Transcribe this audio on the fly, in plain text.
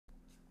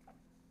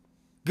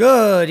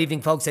Good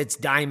evening, folks. It's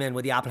Diamond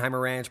with the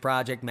Oppenheimer Ranch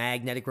Project,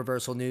 Magnetic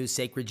Reversal News,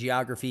 Sacred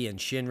Geography, and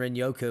Shinrin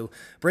Yoku,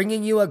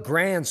 bringing you a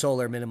grand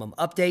solar minimum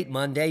update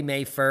Monday,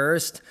 May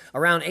 1st,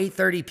 around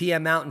 8:30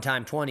 p.m. Mountain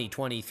Time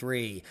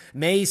 2023.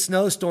 May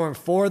snowstorm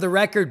for the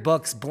record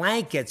books,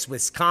 blankets,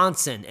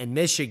 Wisconsin and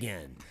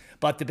Michigan.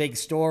 But the big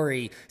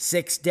story,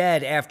 6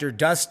 dead after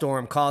dust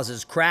storm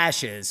causes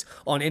crashes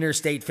on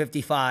Interstate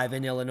 55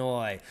 in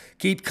Illinois.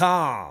 Keep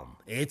calm.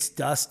 It's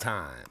dust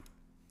time.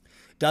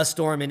 Dust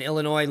storm in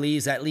Illinois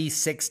leaves at least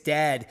 6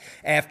 dead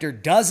after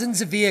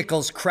dozens of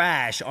vehicles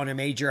crash on a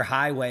major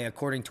highway,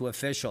 according to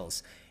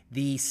officials.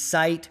 The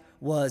sight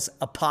was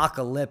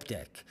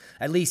apocalyptic.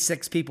 At least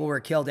 6 people were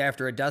killed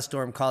after a dust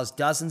storm caused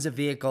dozens of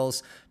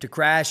vehicles to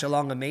crash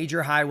along a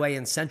major highway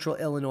in central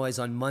Illinois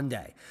on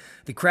Monday.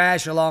 The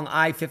crash along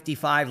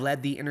I-55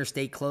 led the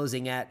interstate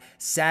closing at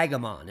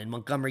Sangamon in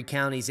Montgomery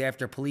counties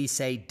after police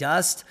say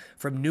dust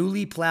from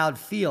newly plowed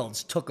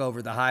fields took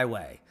over the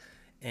highway.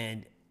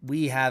 And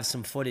we have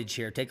some footage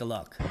here. Take a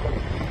look.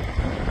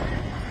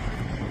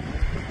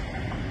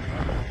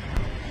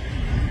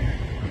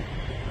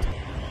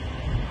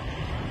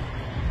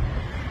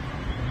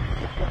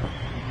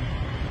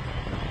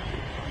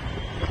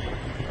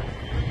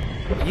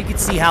 You can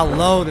see how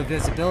low the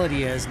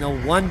visibility is. No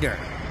wonder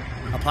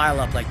a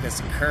pileup like this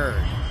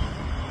occurred.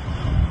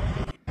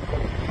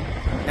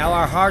 Now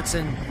our hearts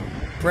and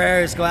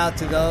prayers go out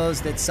to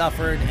those that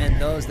suffered and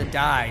those that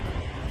died.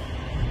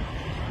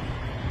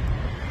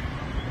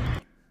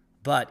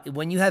 But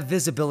when you have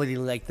visibility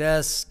like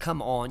this,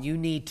 come on, you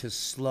need to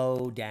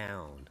slow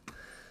down.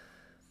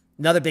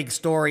 Another big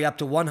story, up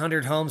to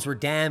 100 homes were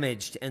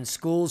damaged and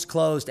schools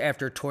closed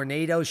after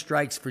tornado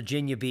strikes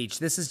Virginia Beach.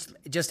 This is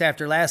just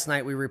after last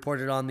night we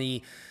reported on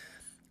the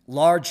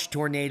large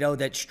tornado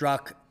that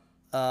struck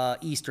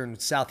southeastern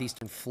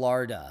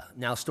Florida.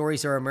 Now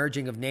stories are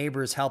emerging of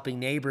neighbors helping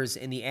neighbors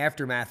in the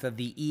aftermath of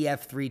the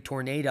EF3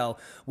 tornado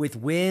with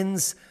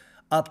winds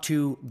up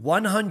to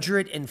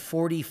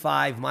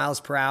 145 miles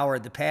per hour.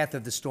 The path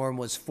of the storm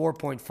was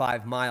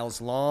 4.5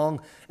 miles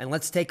long. And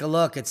let's take a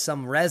look at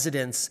some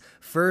residents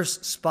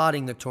first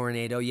spotting the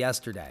tornado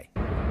yesterday.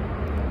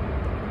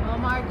 Oh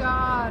my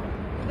God.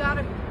 We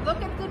gotta look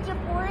at the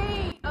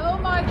debris. Oh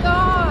my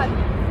God.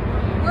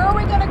 Where are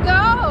we gonna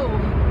go?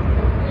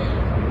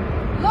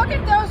 Look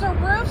at those are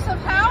roofs of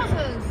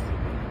houses.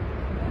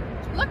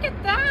 Look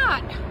at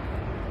that.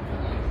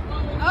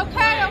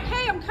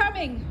 Okay, I'm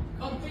coming.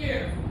 Come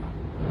here.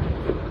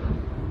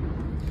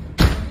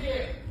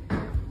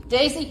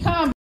 Daisy,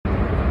 come.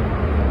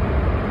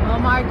 Oh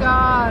my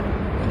God.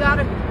 We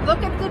gotta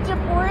look at the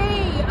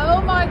debris.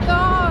 Oh my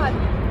God.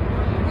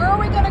 Where are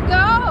we gonna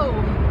go?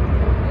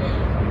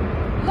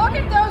 Look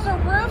at those are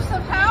roofs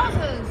of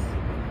houses.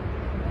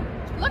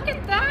 Look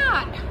at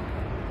that.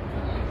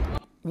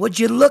 Would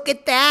you look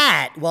at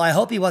that? Well, I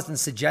hope he wasn't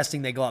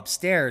suggesting they go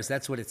upstairs.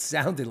 That's what it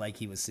sounded like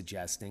he was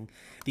suggesting,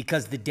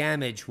 because the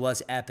damage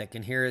was epic.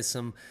 And here is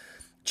some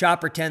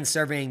Chopper 10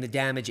 surveying the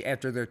damage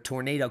after the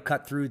tornado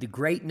cut through the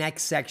Great Neck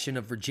section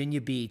of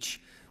Virginia Beach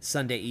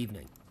Sunday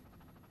evening.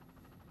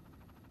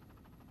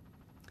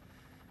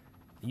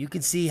 You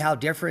can see how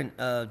different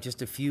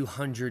just a few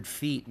hundred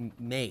feet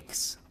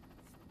makes.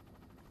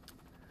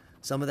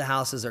 Some of the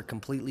houses are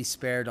completely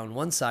spared on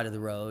one side of the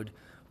road,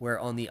 where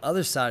on the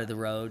other side of the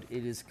road,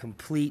 it is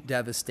complete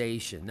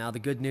devastation. Now, the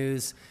good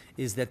news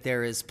is that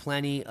there is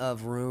plenty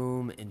of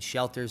room and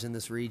shelters in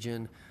this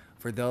region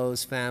for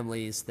those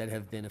families that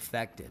have been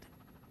affected.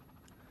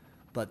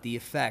 But the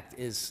effect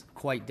is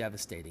quite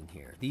devastating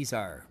here. These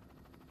are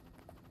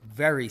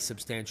very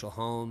substantial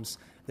homes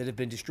that have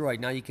been destroyed.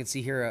 Now you can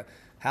see here a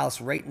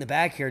house right in the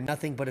back here,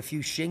 nothing but a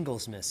few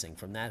shingles missing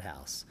from that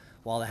house,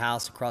 while the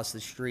house across the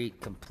street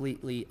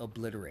completely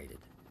obliterated.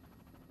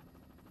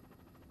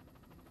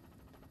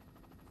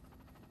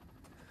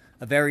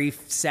 A very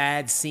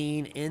sad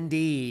scene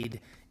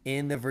indeed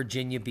in the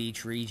Virginia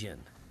Beach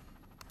region.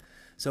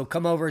 So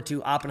come over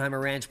to Oppenheimer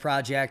Ranch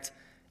Project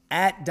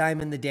at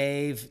Diamond the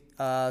Dave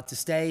to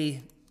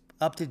stay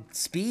up to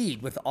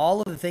speed with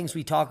all of the things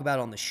we talk about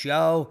on the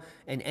show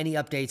and any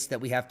updates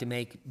that we have to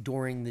make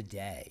during the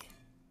day.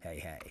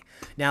 Hey.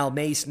 Now,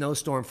 May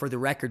snowstorm for the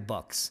record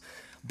books.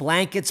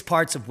 Blankets,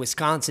 parts of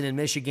Wisconsin and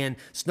Michigan.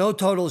 Snow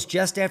totals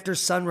just after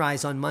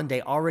sunrise on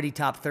Monday already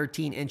topped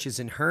 13 inches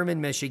in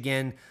Herman,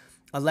 Michigan.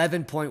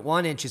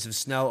 11.1 inches of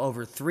snow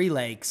over 3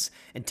 lakes,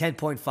 and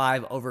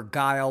 10.5 over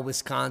Guile,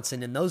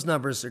 Wisconsin. And those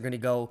numbers are going to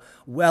go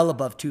well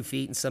above 2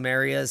 feet in some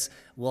areas.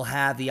 We'll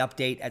have the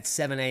update at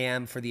 7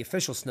 a.m. for the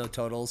official snow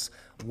totals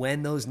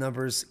when those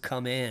numbers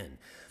come in.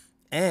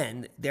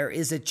 And there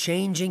is a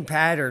changing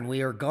pattern.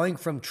 We are going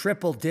from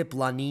triple dip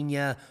La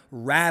Nina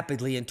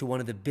rapidly into one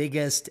of the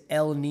biggest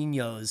El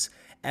Niños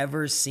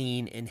ever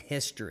seen in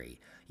history.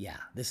 Yeah,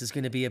 this is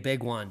going to be a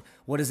big one.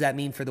 What does that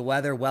mean for the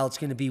weather? Well, it's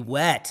going to be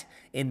wet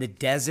in the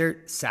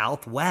desert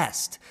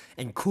southwest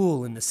and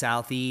cool in the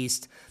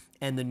southeast.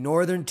 And the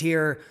northern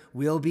tier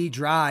will be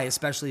dry,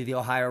 especially the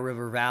Ohio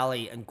River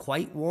Valley, and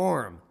quite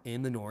warm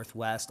in the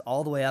northwest,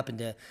 all the way up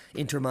into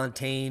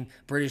Intermontane,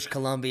 British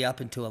Columbia,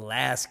 up into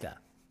Alaska.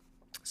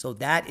 So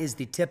that is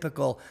the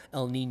typical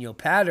El Nino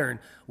pattern,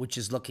 which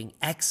is looking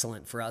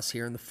excellent for us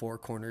here in the Four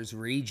Corners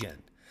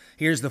region.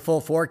 Here's the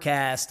full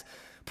forecast.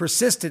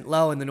 Persistent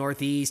low in the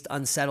northeast,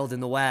 unsettled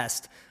in the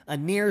west. A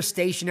near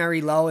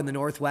stationary low in the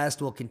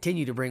northwest will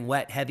continue to bring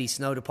wet, heavy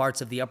snow to parts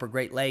of the upper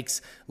Great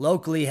Lakes.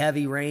 Locally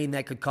heavy rain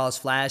that could cause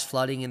flash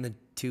flooding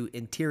to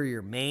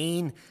interior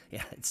Maine.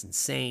 Yeah, it's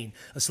insane.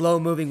 A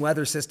slow-moving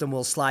weather system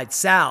will slide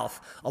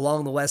south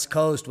along the west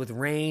coast with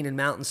rain and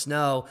mountain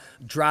snow.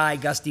 Dry,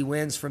 gusty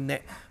winds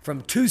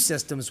from two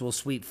systems will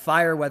sweep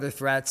fire weather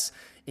threats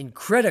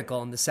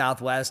critical in the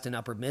southwest and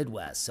upper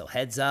Midwest. So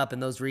heads up in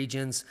those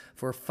regions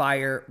for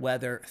fire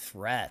weather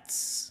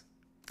threats.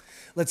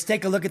 Let's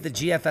take a look at the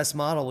GFS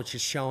model, which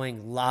is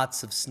showing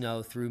lots of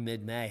snow through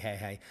mid-May.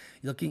 Hey.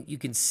 You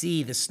can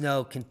see the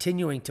snow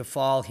continuing to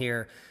fall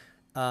here.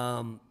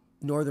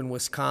 Northern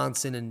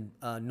Wisconsin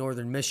and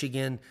northern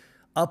Michigan,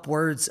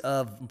 upwards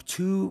of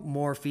 2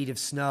 more feet of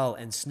snow,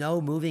 and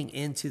snow moving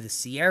into the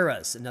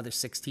Sierras, another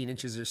 16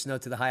 inches of snow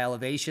to the high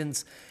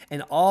elevations,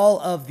 and all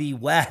of the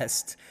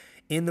west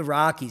in the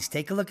Rockies.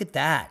 Take a look at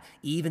that.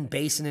 Even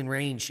basin and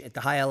range at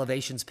the high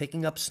elevations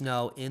picking up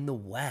snow in the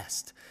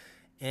west.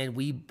 And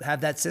we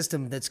have that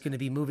system that's going to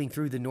be moving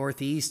through the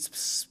northeast,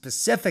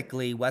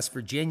 specifically West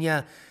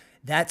Virginia.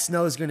 That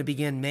snow is going to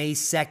begin May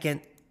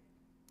 2nd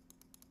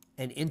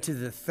and into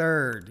the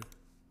 3rd.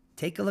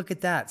 Take a look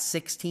at that,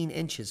 16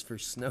 inches for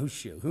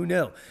snowshoe. Who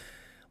knew?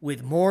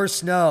 With more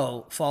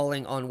snow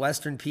falling on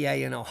western PA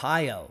and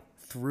Ohio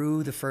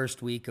through the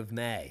first week of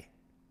May.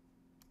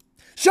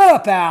 Shut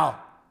up, Al!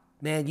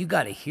 Man, you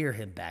got to hear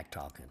him back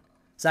talking.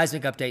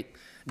 Seismic update.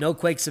 No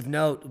quakes of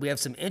note. We have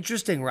some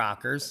interesting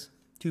rockers.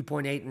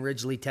 2.8 in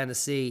Ridgely,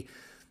 Tennessee.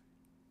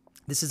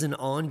 This is an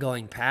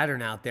ongoing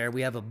pattern out there.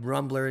 We have a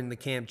rumbler in the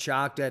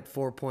Kamchatka at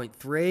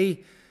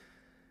 4.3.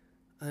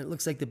 It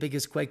looks like the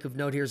biggest quake of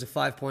note here is a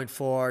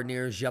 5.4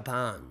 near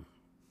Japan.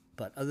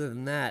 But other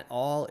than that,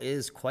 all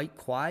is quite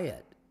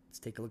quiet. Let's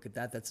take a look at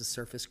that. That's a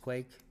surface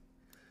quake.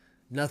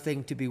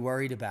 Nothing to be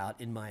worried about,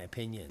 in my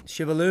opinion.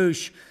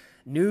 Shivalush.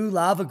 New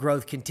lava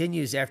growth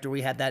continues after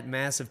we had that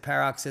massive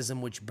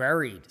paroxysm which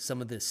buried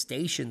some of the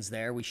stations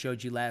there we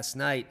showed you last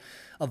night.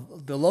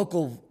 The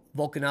local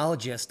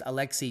volcanologist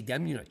Alexei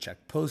Demyunchuk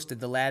posted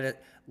the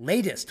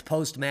latest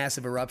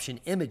post-massive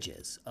eruption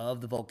images of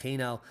the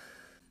volcano.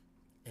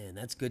 And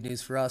that's good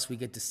news for us. We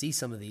get to see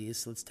some of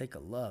these. Let's take a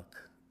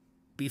look.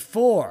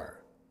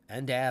 Before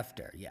and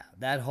after. Yeah,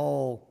 that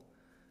whole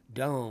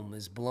dome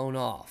is blown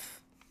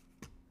off.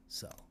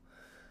 So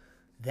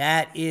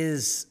that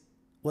is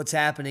what's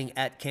happening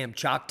at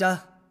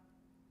Kamchatka,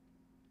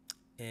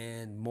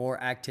 and more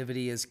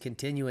activity is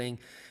continuing.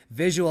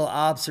 Visual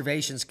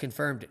observations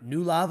confirmed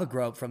new lava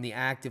growth from the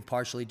active,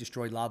 partially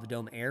destroyed lava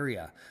dome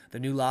area. The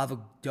new lava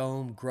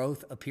dome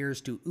growth appears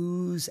to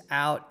ooze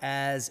out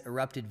as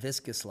erupted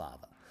viscous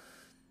lava.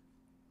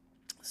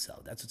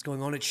 So that's what's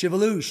going on at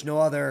Shivalush. No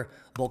other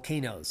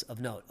volcanoes of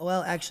note.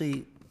 Well,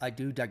 actually, I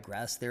do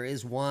digress. There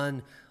is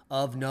one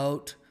of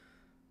note,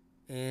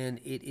 and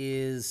it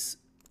is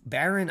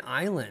Barren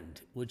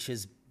Island, which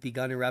has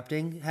begun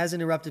erupting.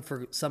 Hasn't erupted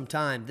for some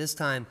time. This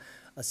time,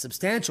 a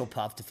substantial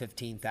puff to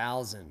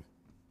 15,000.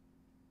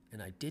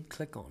 And I did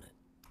click on it.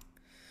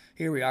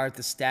 Here we are at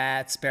the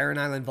stats. Barren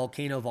Island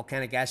Volcano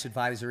Volcanic Ash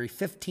Advisory,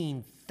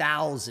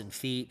 15,000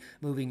 feet,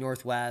 moving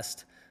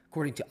northwest,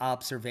 according to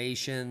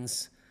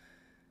observations.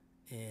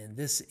 And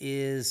this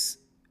is,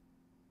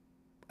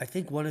 I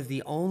think, one of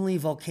the only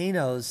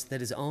volcanoes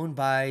that is owned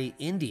by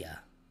India.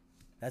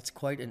 That's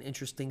quite an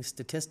interesting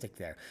statistic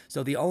there.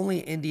 So the only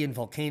Indian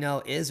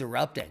volcano is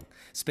erupting.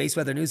 Space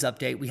Weather News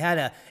update. We had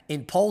an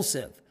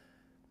impulsive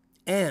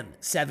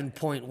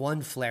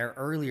M7.1 flare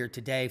earlier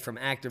today from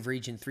active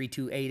region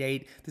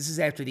 3288. This is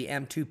after the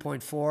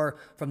M2.4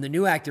 from the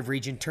new active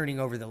region turning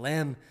over the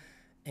limb.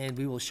 And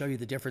we will show you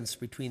the difference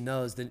between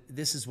those.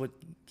 This is what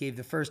gave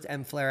the first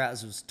M flare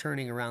as it was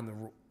turning around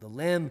the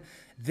limb.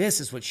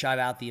 This is what shot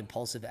out the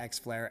impulsive X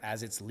flare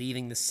as it's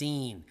leaving the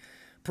scene,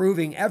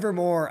 proving ever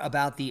more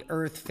about the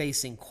Earth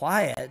facing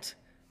quiet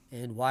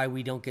and why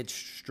we don't get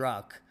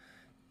struck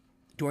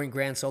during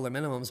grand solar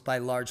minimums by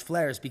large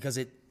flares, because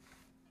it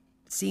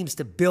seems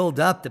to build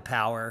up the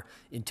power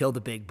until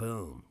the big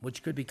boom,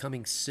 which could be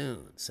coming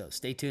soon. So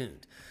stay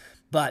tuned.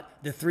 But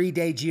the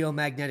 3-day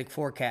geomagnetic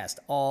forecast,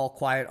 all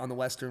quiet on the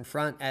western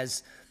front.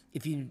 As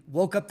if you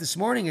woke up this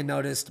morning and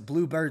noticed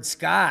bluebird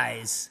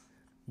skies,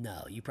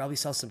 no, you probably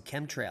saw some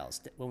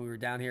chemtrails when we were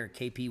down here at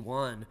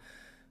KP1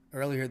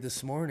 earlier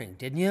this morning,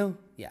 didn't you?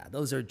 Yeah,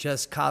 those are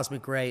just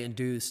cosmic ray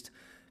induced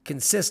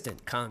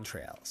consistent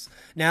contrails.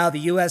 Now the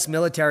U.S.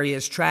 military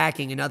is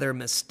tracking another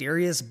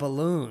mysterious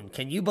balloon.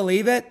 Can you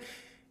believe it?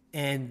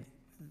 And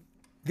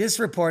this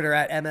reporter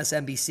at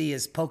MSNBC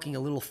is poking a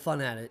little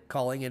fun at it,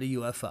 calling it a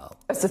UFO.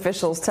 U.S.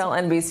 officials tell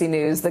NBC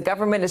News the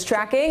government is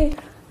tracking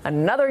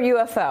another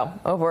UFO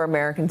over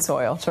American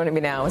soil. Joining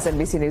me now is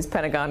NBC News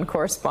Pentagon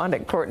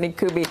correspondent Courtney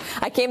Kuby.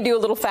 I came to you a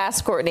little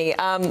fast, Courtney.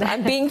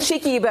 I'm being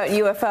cheeky about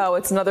UFO.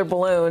 It's another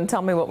balloon.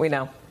 Tell me what we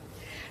know.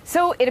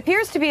 So it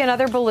appears to be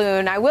another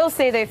balloon. I will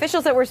say the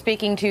officials that we're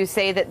speaking to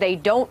say that they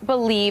don't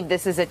believe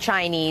this is a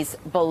Chinese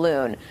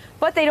balloon,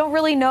 but they don't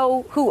really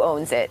know who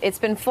owns it. It's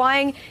been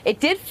flying. It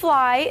did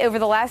fly over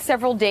the last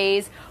several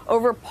days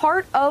over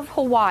part of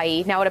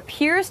Hawaii. Now it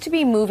appears to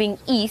be moving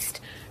east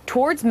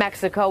towards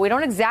Mexico. We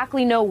don't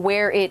exactly know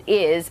where it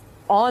is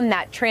on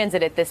that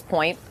transit at this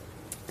point.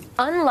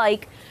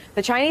 Unlike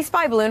the Chinese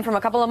spy balloon from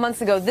a couple of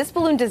months ago, this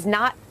balloon does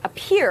not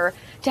appear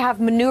to have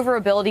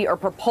maneuverability or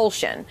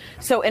propulsion.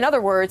 So in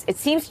other words, it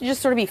seems to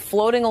just sort of be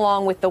floating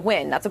along with the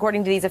wind. That's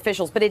according to these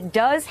officials, but it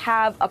does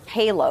have a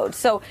payload.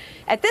 So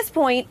at this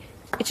point,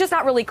 it's just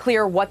not really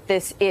clear what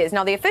this is.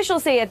 Now, the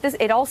officials say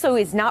it also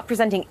is not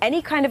presenting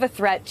any kind of a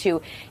threat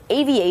to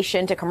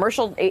aviation, to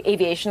commercial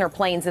aviation or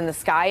planes in the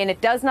sky, and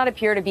it does not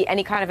appear to be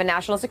any kind of a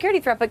national security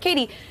threat. But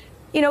Katie,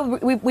 you know,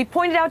 we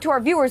pointed out to our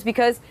viewers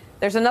because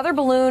there's another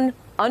balloon,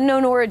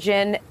 unknown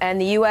origin, and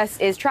the U.S.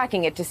 is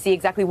tracking it to see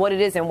exactly what it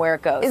is and where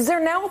it goes. Is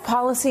there now a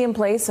policy in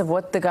place of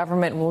what the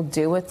government will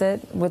do with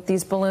it, with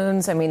these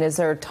balloons? I mean, is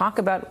there talk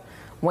about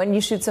when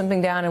you shoot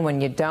something down and when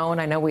you don't?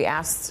 I know we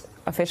asked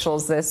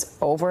officials this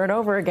over and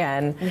over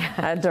again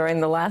during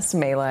the last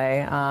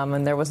melee,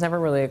 and there was never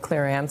really a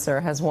clear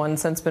answer. Has one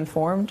since been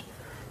formed?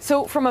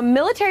 So from a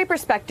military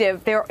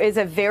perspective, there is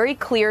a very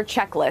clear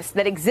checklist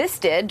that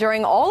existed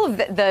during all of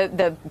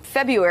the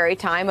February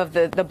time of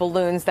the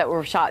balloons that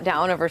were shot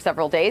down over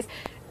several days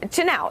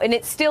to now, and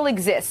it still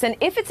exists. And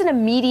if it's an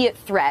immediate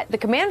threat, the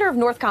commander of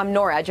NORTHCOM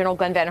NORAD, General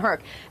Glenn Van Herk,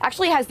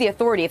 actually has the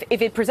authority.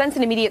 If it presents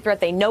an immediate threat,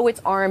 they know it's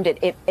armed,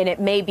 and it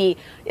may be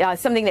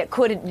something that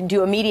could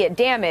do immediate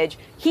damage.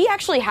 He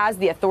actually has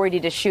the authority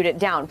to shoot it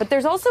down. But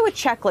there's also a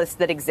checklist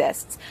that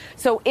exists.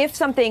 So if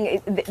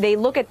something, they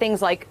look at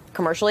things like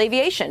commercial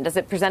aviation. Does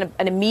it present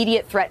an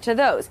immediate threat to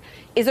those?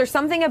 Is there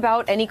something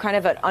about any kind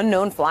of an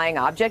unknown flying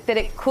object that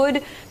it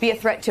could be a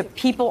threat to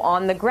people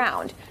on the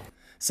ground?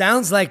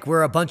 Sounds like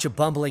we're a bunch of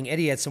bumbling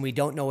idiots and we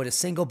don't know what a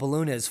single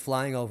balloon is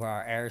flying over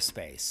our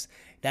airspace.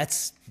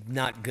 That's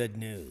not good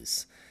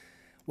news.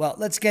 Well,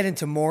 let's get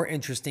into more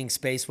interesting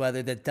space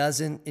weather that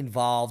doesn't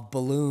involve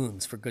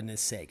balloons, for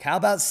goodness sake. How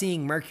about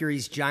seeing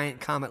Mercury's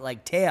giant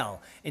comet-like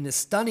tail in a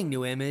stunning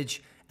new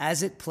image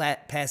as it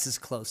passes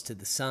close to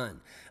the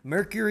sun?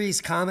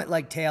 Mercury's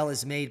comet-like tail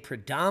is made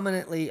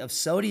predominantly of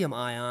sodium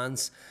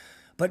ions,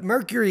 but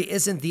Mercury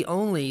isn't the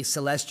only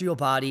celestial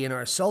body in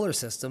our solar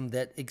system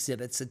that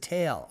exhibits a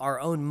tail. Our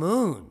own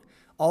moon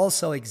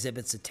also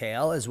exhibits a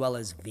tail, as well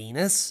as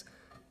Venus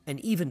and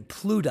even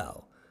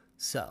Pluto.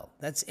 So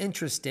that's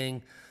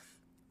interesting.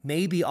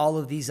 Maybe all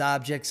of these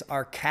objects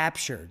are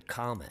captured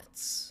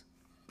comets.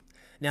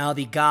 Now,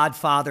 the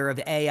godfather of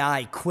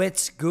AI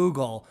quits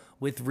Google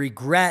with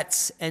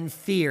regrets and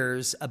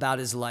fears about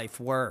his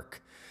life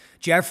work.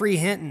 Geoffrey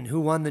Hinton, who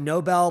won the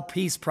Nobel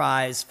Peace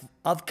Prize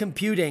of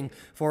Computing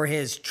for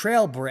his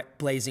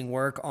trailblazing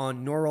work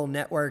on neural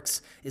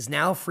networks, is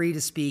now free to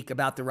speak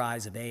about the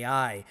rise of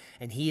AI,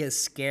 and he is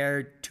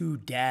scared to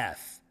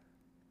death.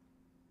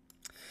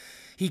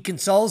 He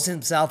consoles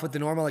himself with the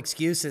normal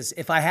excuses.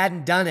 If I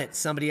hadn't done it,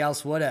 somebody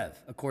else would have,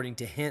 according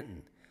to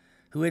Hinton,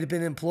 who had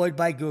been employed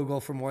by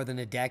Google for more than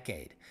a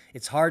decade.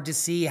 It's hard to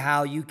see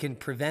how you can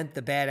prevent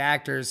the bad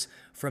actors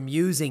from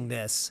using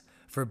this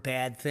for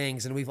bad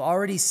things. And we've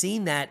already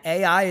seen that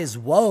AI is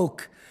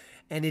woke,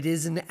 and it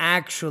isn't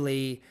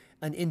actually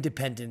an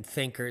independent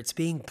thinker. It's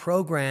being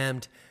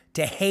programmed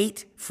to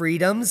hate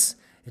freedoms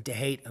and to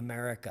hate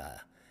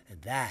America.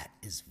 And that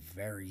is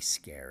very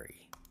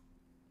scary.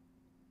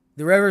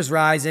 The river's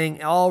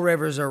rising. All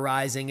rivers are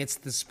rising. It's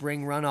the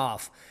spring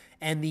runoff.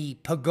 And the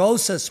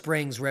Pagosa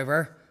Springs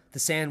River, the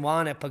San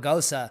Juan at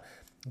Pagosa,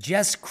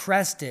 just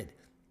crested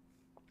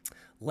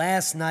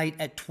last night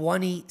at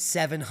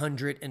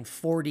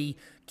 2,740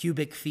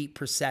 cubic feet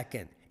per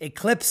second,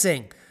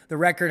 eclipsing the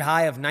record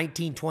high of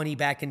 1920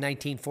 back in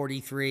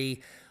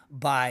 1943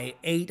 by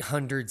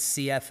 800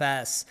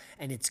 CFS,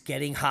 and it's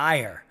getting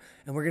higher.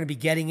 And we're going to be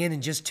getting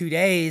in just 2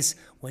 days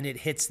when it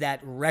hits that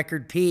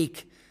record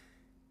peak.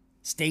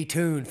 Stay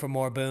tuned for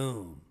more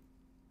boom.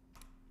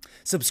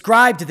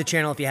 Subscribe to the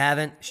channel if you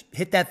haven't.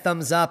 Hit that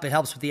thumbs up. It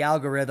helps with the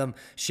algorithm.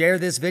 Share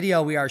this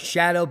video. We are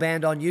shadow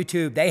banned on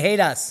YouTube. They hate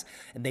us,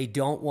 and they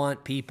don't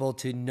want people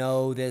to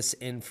know this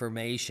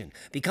information.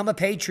 Become a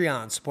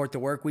Patreon. Support the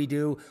work we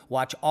do.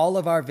 Watch all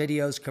of our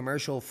videos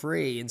commercial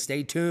free, and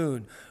stay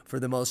tuned for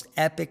the most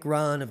epic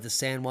run of the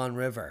San Juan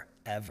River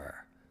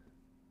ever.